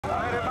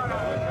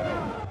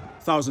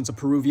Thousands of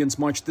Peruvians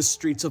marched the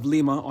streets of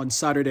Lima on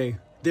Saturday.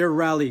 They're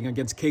rallying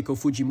against Keiko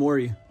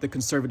Fujimori, the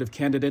conservative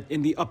candidate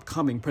in the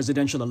upcoming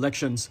presidential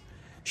elections.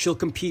 She'll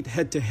compete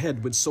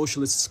head-to-head with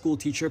socialist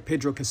schoolteacher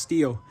Pedro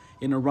Castillo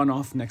in a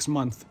runoff next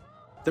month.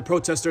 The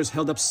protesters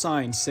held up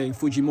signs saying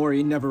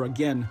Fujimori never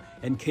again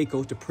and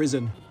Keiko to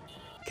prison.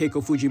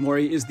 Keiko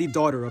Fujimori is the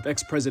daughter of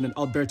ex-President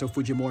Alberto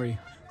Fujimori,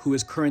 who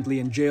is currently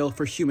in jail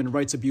for human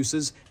rights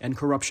abuses and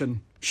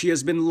corruption. She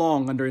has been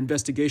long under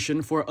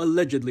investigation for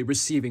allegedly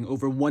receiving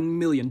over $1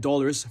 million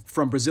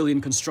from Brazilian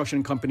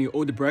construction company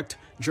Odebrecht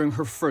during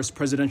her first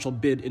presidential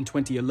bid in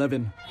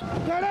 2011.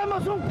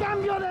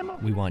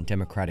 We want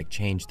democratic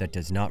change that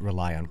does not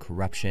rely on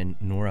corruption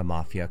nor a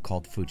mafia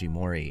called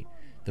Fujimori.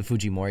 The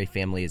Fujimori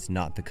family is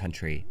not the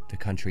country. The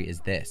country is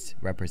this,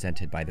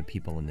 represented by the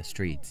people in the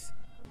streets.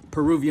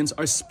 Peruvians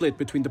are split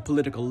between the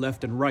political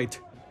left and right.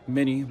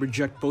 Many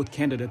reject both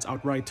candidates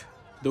outright,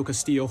 though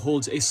Castillo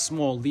holds a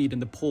small lead in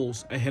the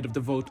polls ahead of the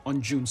vote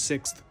on June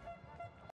 6th.